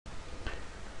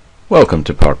Welcome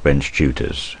to Parkbench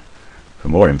Tutors. For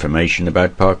more information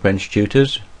about Parkbench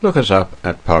Tutors, look us up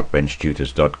at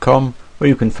parkbenchtutors.com, or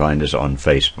you can find us on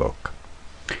Facebook.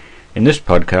 In this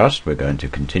podcast we're going to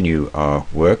continue our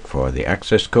work for the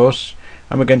Access course,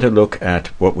 and we're going to look at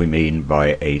what we mean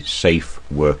by a safe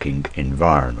working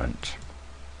environment.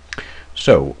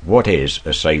 So, what is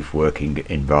a safe working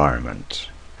environment?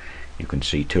 You can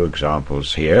see two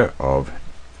examples here of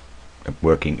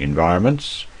working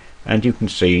environments, and you can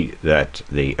see that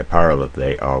the apparel that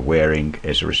they are wearing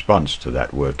is a response to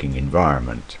that working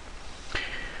environment.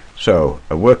 So,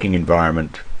 a working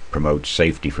environment promotes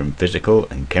safety from physical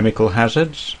and chemical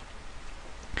hazards.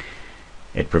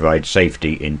 It provides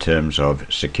safety in terms of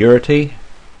security.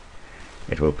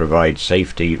 It will provide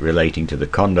safety relating to the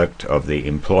conduct of the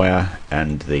employer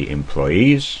and the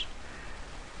employees.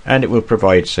 And it will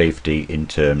provide safety in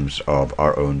terms of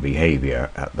our own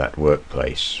behaviour at that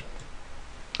workplace.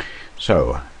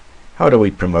 So, how do we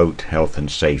promote health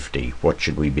and safety? What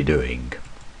should we be doing?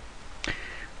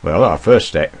 Well, our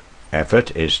first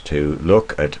effort is to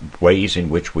look at ways in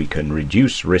which we can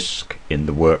reduce risk in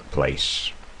the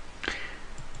workplace.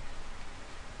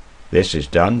 This is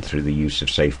done through the use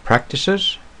of safe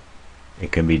practices.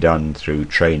 It can be done through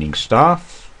training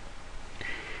staff.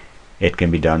 It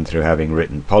can be done through having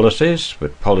written policies,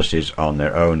 but policies on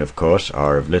their own, of course,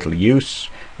 are of little use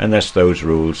unless those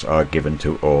rules are given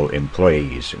to all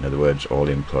employees. In other words, all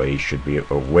employees should be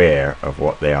aware of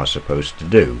what they are supposed to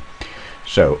do.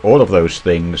 So all of those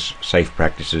things, safe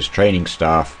practices, training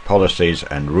staff, policies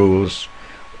and rules,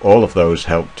 all of those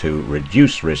help to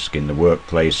reduce risk in the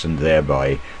workplace and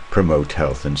thereby promote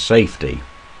health and safety.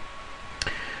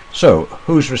 So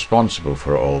who's responsible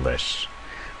for all this?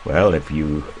 Well, if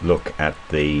you look at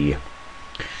the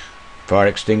fire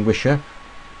extinguisher,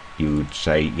 you'd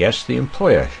say yes, the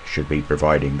employer should be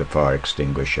providing the fire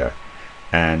extinguisher,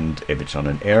 and if it's on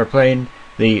an airplane,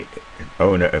 the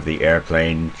owner of the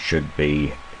airplane should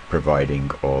be providing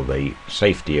all the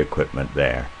safety equipment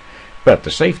there. But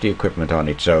the safety equipment on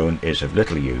its own is of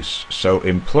little use, so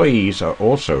employees are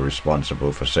also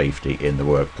responsible for safety in the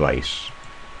workplace.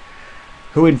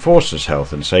 Who enforces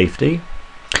health and safety?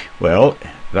 Well,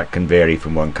 that can vary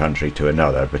from one country to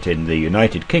another, but in the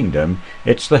United Kingdom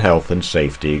it's the Health and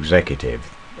Safety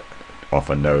Executive,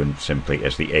 often known simply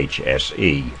as the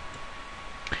HSE.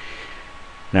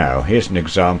 Now, here's an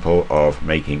example of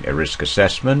making a risk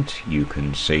assessment. You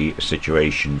can see a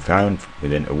situation found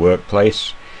within a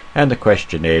workplace, and the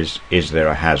question is there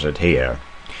a hazard here?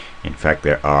 In fact,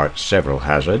 there are several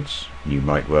hazards. You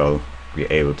might well be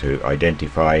able to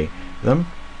identify them.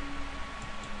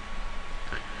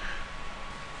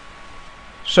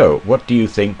 So, what do you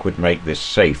think would make this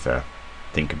safer?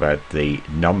 Think about the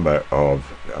number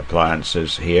of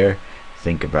appliances here,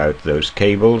 think about those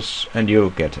cables, and you'll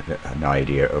get an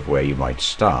idea of where you might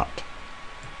start.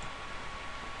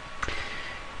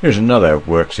 Here's another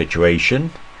work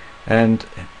situation, and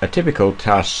a typical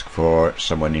task for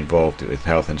someone involved with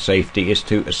health and safety is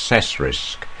to assess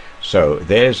risk. So,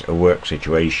 there's a work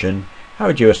situation. How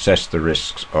would you assess the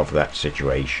risks of that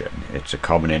situation? It's a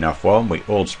common enough one. We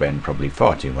all spend probably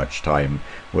far too much time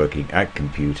working at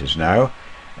computers now,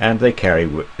 and they carry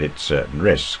with it certain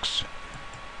risks.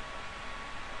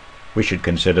 We should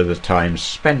consider the time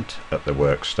spent at the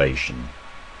workstation.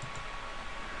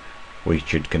 We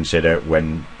should consider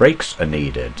when breaks are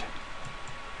needed.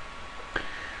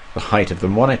 The height of the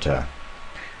monitor.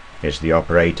 Is the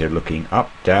operator looking up,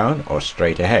 down, or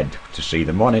straight ahead to see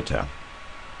the monitor?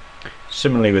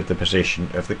 Similarly with the position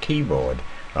of the keyboard.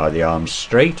 Are the arms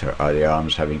straight, or are the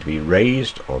arms having to be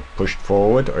raised or pushed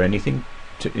forward or anything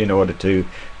in order to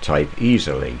type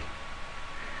easily?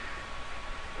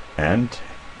 And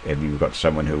if you've got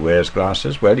someone who wears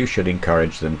glasses, well, you should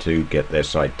encourage them to get their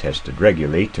sight tested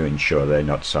regularly to ensure they're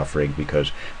not suffering,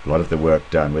 because a lot of the work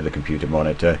done with a computer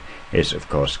monitor is, of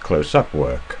course, close-up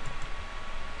work.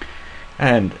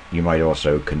 And you might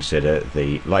also consider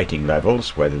the lighting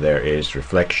levels, whether there is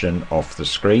reflection off the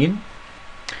screen.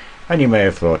 And you may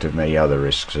have thought of many other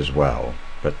risks as well,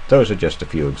 but those are just a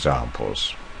few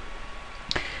examples.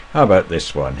 How about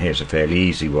this one? Here's a fairly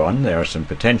easy one. There are some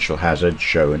potential hazards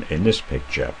shown in this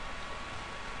picture.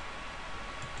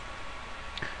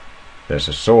 There's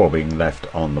a saw being left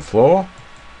on the floor.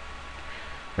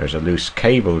 There's a loose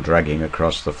cable dragging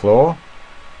across the floor.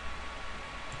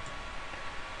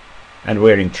 And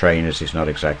wearing trainers is not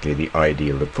exactly the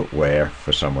ideal footwear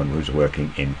for someone who's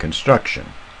working in construction.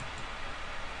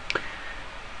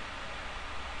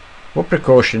 What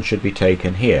precautions should be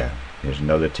taken here? Here's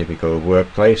another typical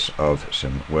workplace of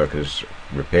some workers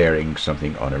repairing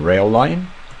something on a rail line.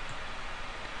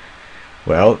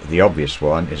 Well, the obvious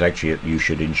one is actually that you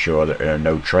should ensure that there are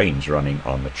no trains running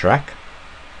on the track.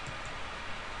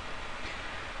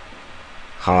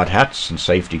 Hard hats and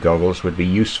safety goggles would be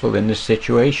useful in this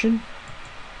situation,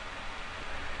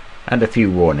 and a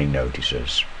few warning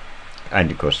notices,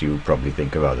 and of course you would probably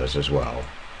think of others as well.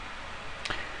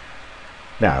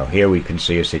 Now here we can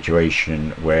see a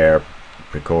situation where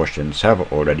precautions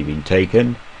have already been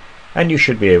taken, and you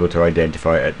should be able to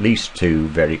identify at least two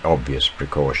very obvious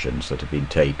precautions that have been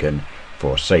taken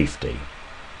for safety.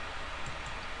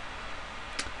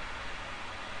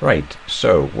 Right,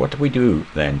 so what do we do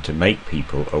then to make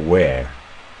people aware?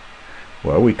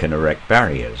 Well, we can erect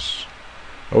barriers,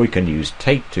 or we can use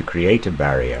tape to create a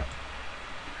barrier.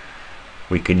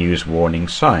 We can use warning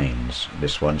signs.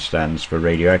 This one stands for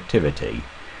radioactivity.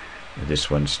 This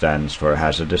one stands for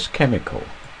hazardous chemical.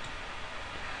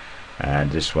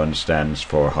 And this one stands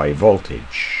for high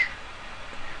voltage.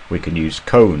 We can use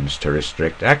cones to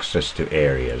restrict access to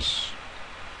areas.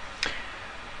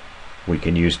 We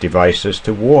can use devices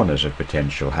to warn us of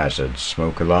potential hazards,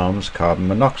 smoke alarms, carbon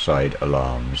monoxide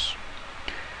alarms.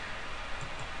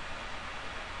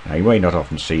 Now you may not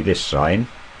often see this sign,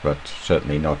 but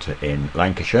certainly not in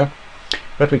Lancashire,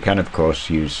 but we can of course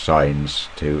use signs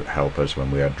to help us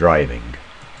when we are driving.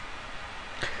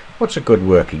 What's a good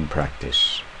working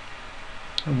practice?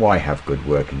 And why have good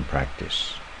working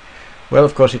practice? Well,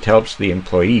 of course it helps the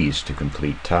employees to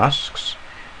complete tasks,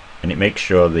 and it makes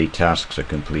sure the tasks are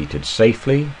completed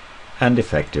safely and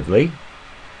effectively.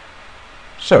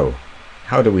 So,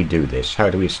 how do we do this?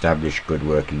 How do we establish good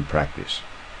working practice?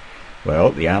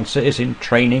 Well, the answer is in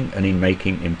training and in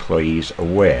making employees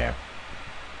aware.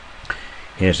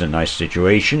 Here's a nice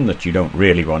situation that you don't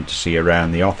really want to see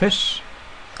around the office.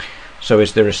 So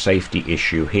is there a safety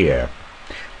issue here?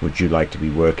 Would you like to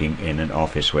be working in an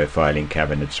office where filing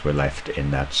cabinets were left in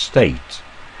that state?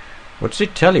 What does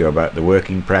it tell you about the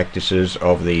working practices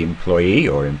of the employee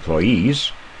or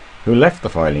employees who left the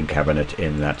filing cabinet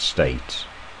in that state?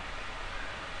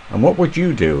 And what would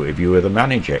you do if you were the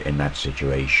manager in that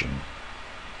situation?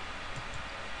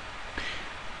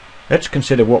 Let's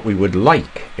consider what we would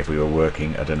like if we were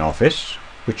working at an office,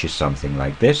 which is something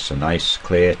like this, a nice,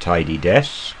 clear, tidy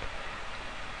desk,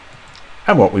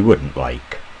 and what we wouldn't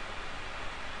like.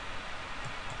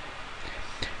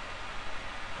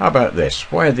 How about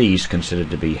this? Why are these considered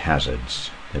to be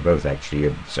hazards? They're both actually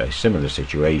a similar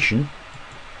situation.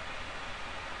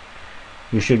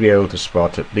 You should be able to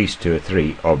spot at least 2 or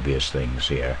 3 obvious things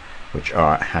here, which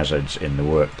are hazards in the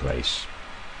workplace.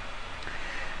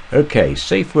 Okay,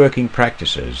 safe working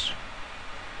practices.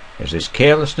 Is this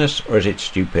carelessness or is it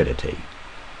stupidity?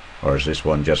 Or is this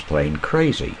one just plain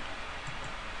crazy?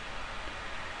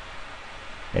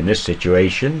 In this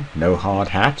situation, no hard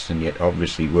hats, and yet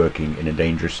obviously working in a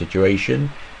dangerous situation,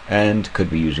 and could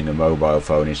be using a mobile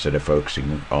phone instead of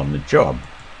focusing on the job.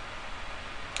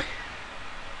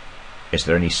 Is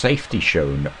there any safety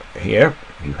shown here?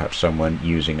 You have someone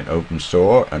using an open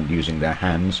saw and using their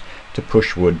hands to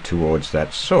push wood towards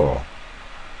that saw.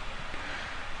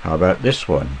 How about this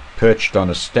one? Perched on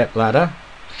a step ladder.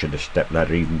 Should a step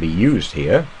ladder even be used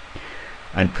here?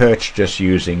 And perched just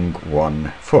using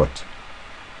 1 foot.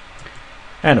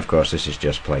 And of course this is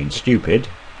just plain stupid,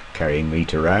 carrying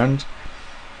meat around.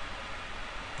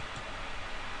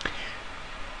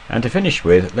 And to finish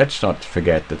with, let's not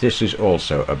forget that this is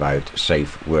also about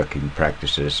safe working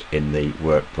practices in the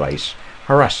workplace.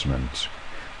 Harassment.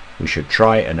 We should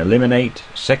try and eliminate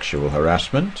sexual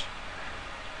harassment.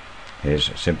 Here's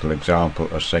a simple example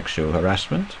of sexual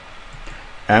harassment.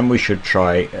 And we should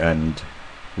try and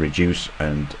reduce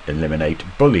and eliminate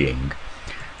bullying.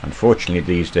 Unfortunately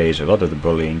these days a lot of the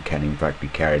bullying can in fact be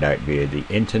carried out via the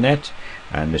internet,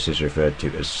 and this is referred to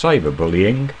as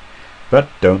cyberbullying. But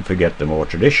don't forget the more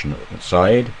traditional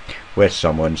side, where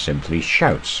someone simply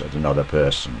shouts at another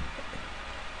person.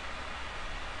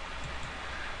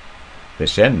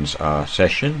 This ends our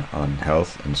session on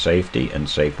health and safety and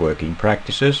safe working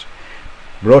practices,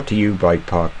 brought to you by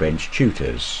Parkbench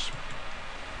Tutors.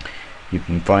 You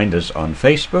can find us on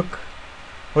Facebook,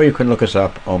 or you can look us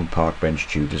up on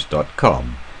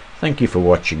parkbenchtutors.com. Thank you for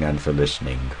watching and for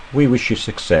listening. We wish you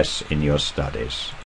success in your studies.